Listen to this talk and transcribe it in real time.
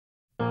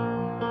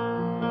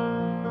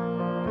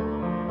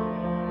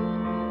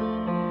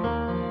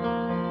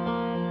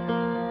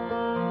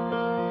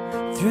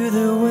Through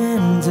the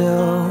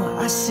window,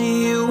 I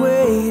see you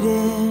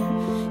waiting.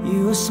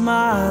 You are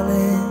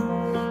smiling,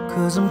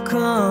 'cause I'm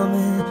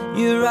coming.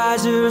 Your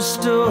eyes are a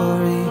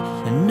story,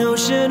 an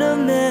ocean of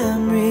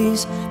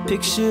memories,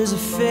 pictures of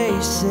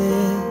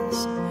faces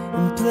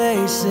and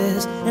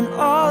places, and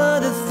all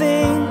of the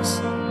things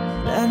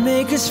that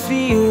make us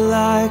feel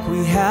like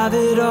we have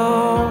it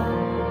all.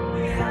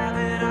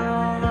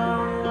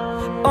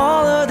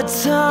 All of the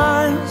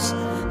times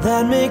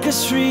that make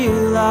us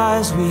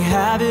realize we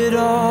have it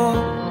all.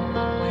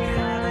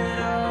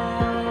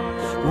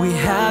 We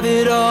have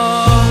it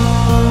all.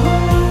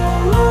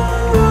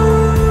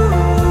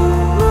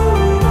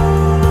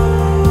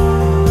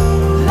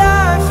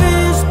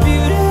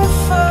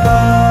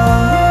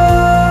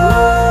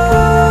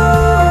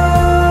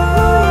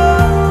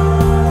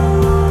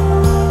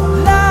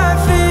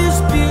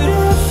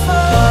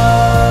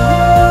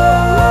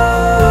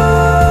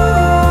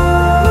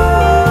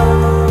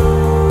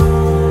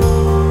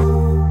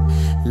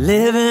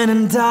 Living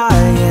and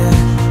dying,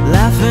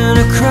 laughing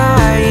or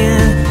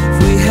crying. If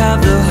we have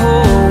the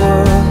whole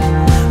world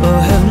or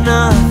have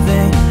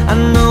nothing, I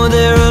know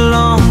there are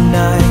long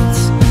nights,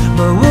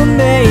 but we'll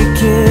make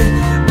it.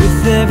 With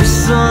every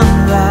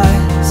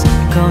sunrise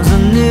comes a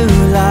new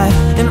life,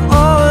 and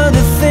all of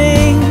the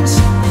things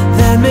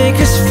that make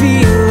us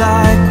feel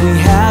like we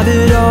have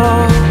it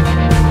all.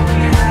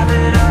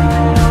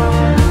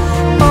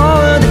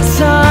 All of the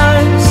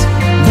times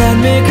that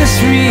make us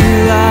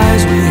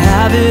realize we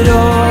have it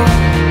all.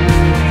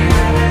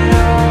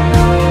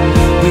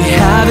 We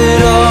have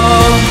it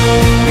all.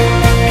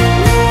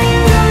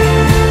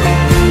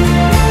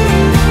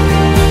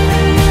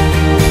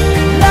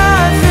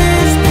 Life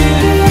is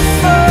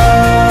beautiful.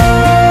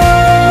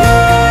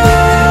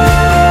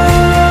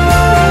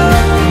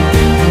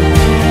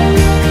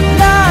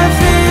 Life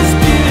is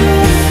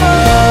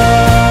beautiful.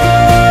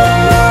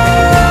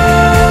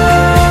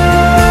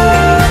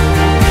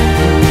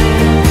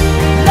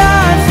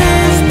 Life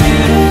is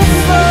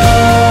beautiful.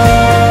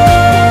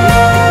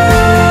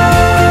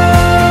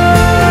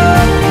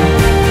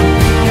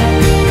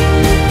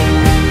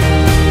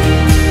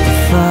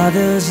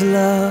 Father's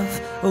love,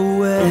 a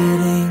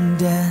wedding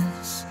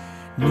dance,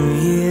 New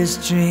Year's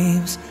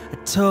dreams, a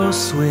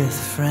toast with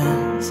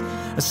friends,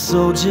 a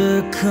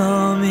soldier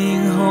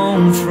coming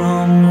home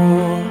from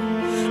war,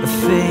 a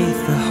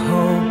faith, a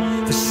hope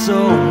for so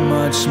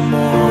much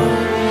more.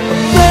 A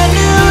brand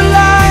new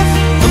life,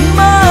 a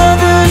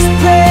mother's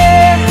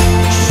prayer,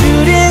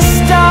 shooting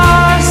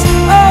stars,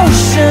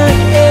 ocean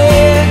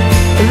air,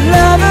 a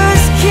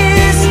lover's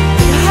kiss,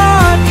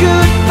 hard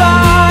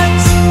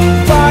goodbyes,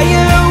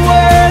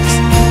 fireworks,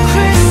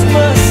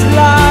 Christmas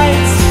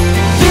lights.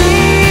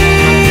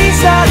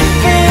 These are the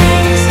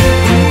things that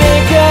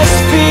make us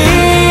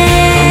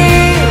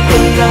feel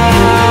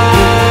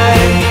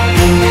alive.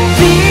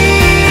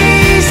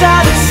 These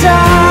are the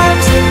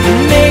times that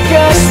make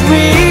us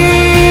realize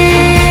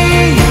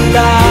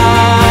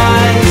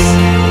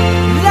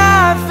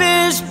life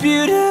is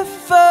beautiful.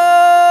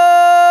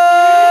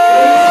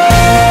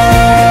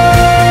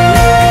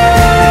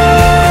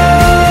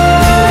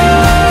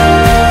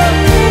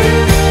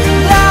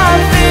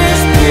 Life is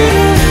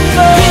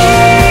beautiful.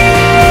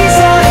 These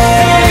are the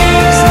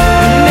things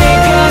that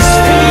make us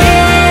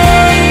feel.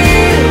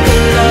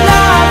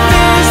 Life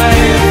is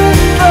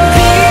beautiful.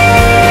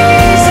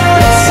 These are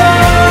the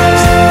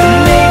times that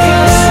make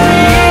us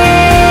realize.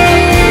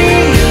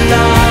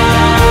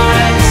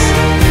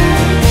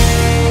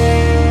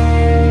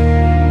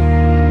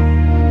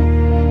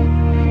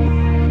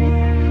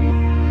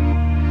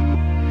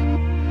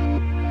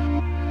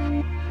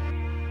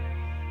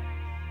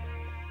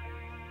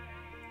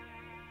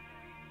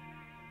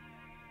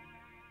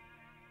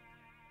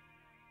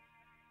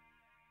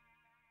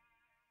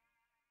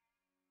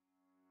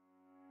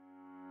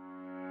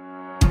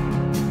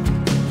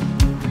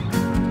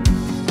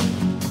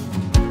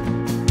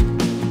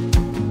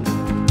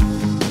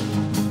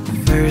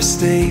 First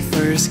day,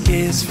 first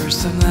kiss,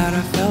 first time that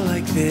I felt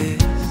like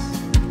this.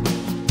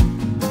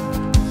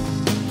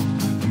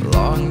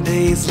 Long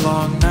days,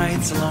 long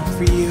nights, I long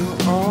for you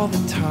all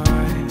the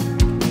time.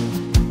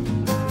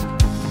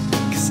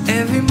 'Cause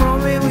every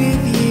moment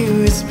with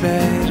you is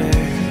better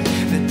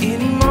than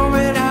any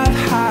moment I've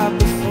had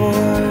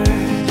before.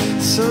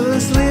 So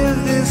let's live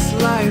this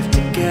life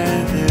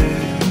together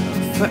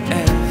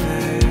forever.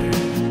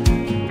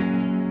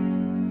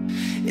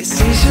 It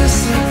seems just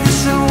like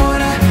this, I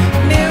wanna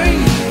marry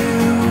you.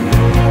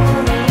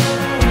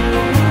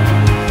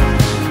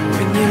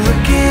 When you're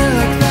looking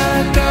like that,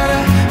 I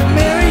gotta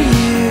marry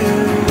you.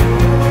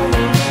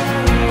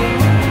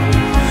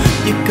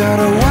 You got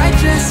a white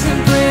dress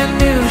and brand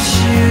new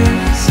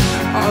shoes.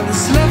 All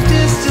that's left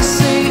is to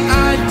say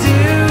I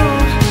do.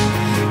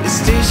 It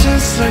stays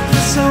just like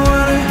this, I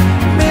wanna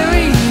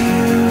marry you.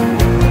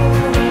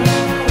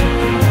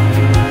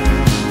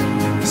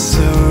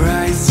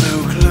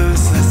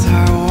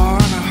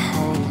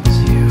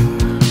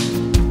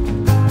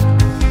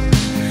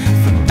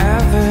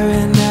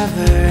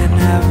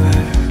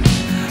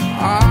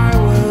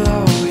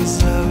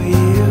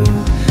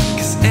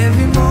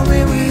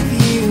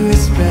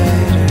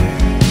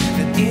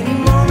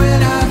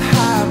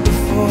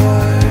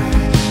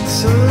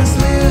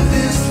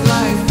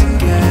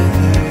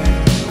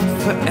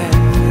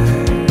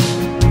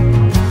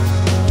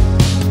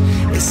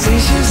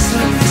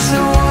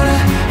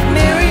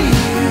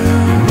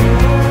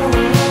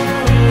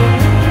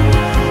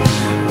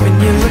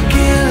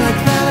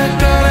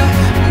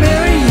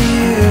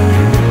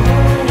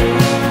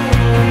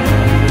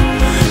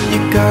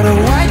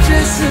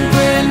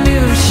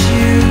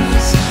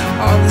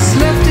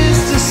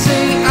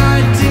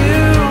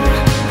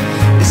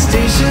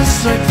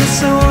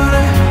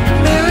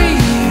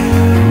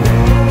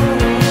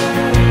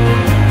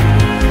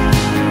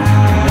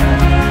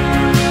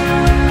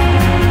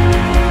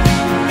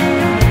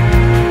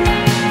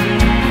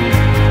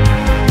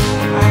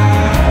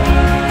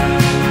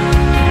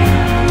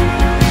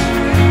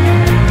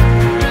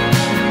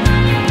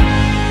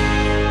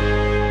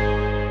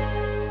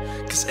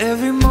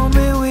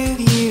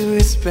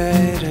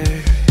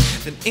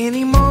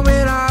 any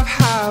moment I've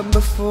had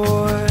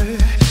before.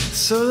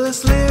 So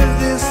let's live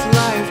this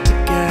life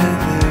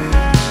together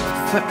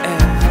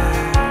forever.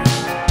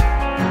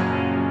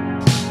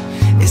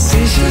 It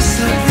seems just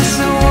like this,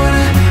 I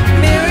wanna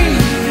marry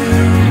you.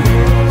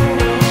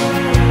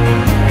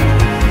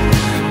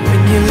 When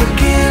you're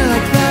looking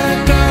like that, I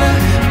gotta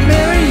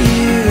marry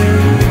you.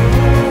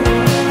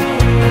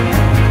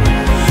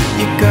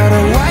 You got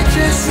a white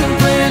dress and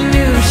brand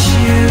new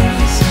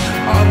shoes.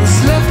 All that's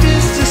left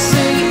is to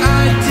say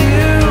I do.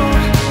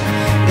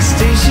 It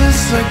stays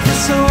just like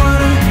this, I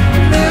wanna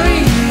marry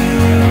you.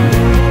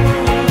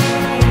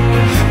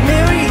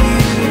 Marry you.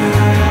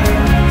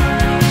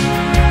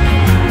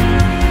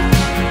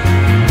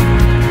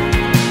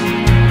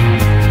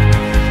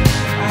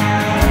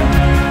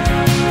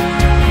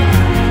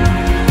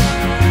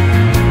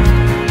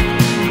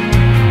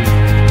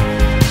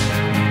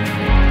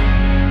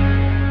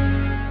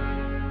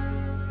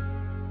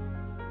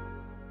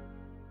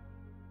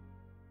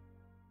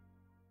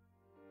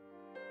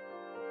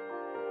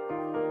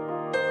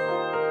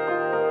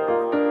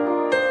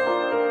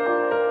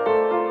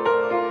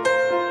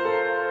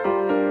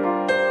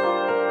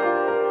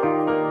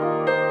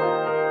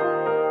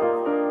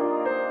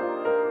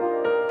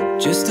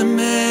 Just a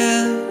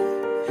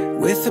man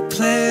with a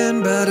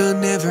plan, but I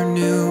never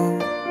knew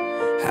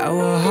how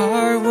a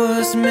heart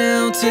was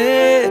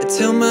melted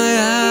till my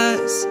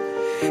eyes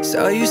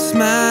saw you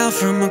smile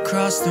from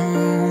across the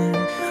room.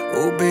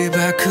 Oh babe,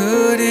 I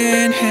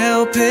couldn't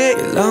help it.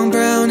 Your long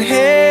brown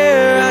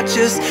hair, I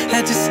just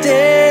had to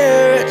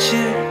stare at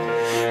you.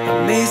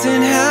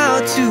 Amazing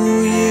how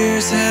 2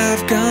 years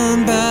have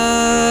gone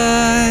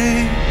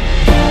by.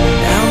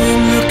 Now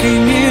I'm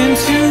looking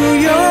into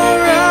your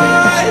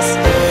eyes.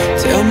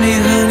 Tell me,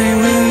 honey,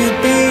 will you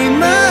be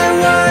my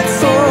wife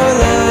for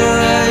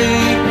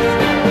life?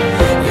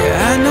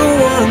 Yeah, I know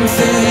one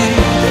thing,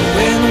 that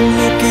when I'm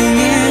looking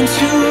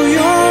into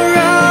your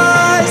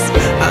eyes,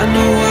 I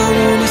know I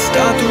wanna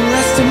start the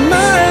rest of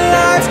my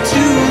life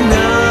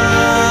tonight,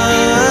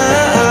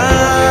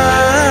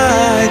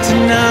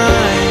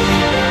 tonight.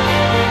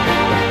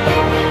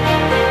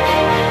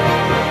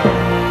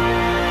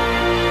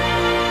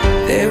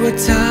 There were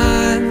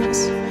times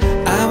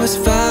I was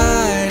far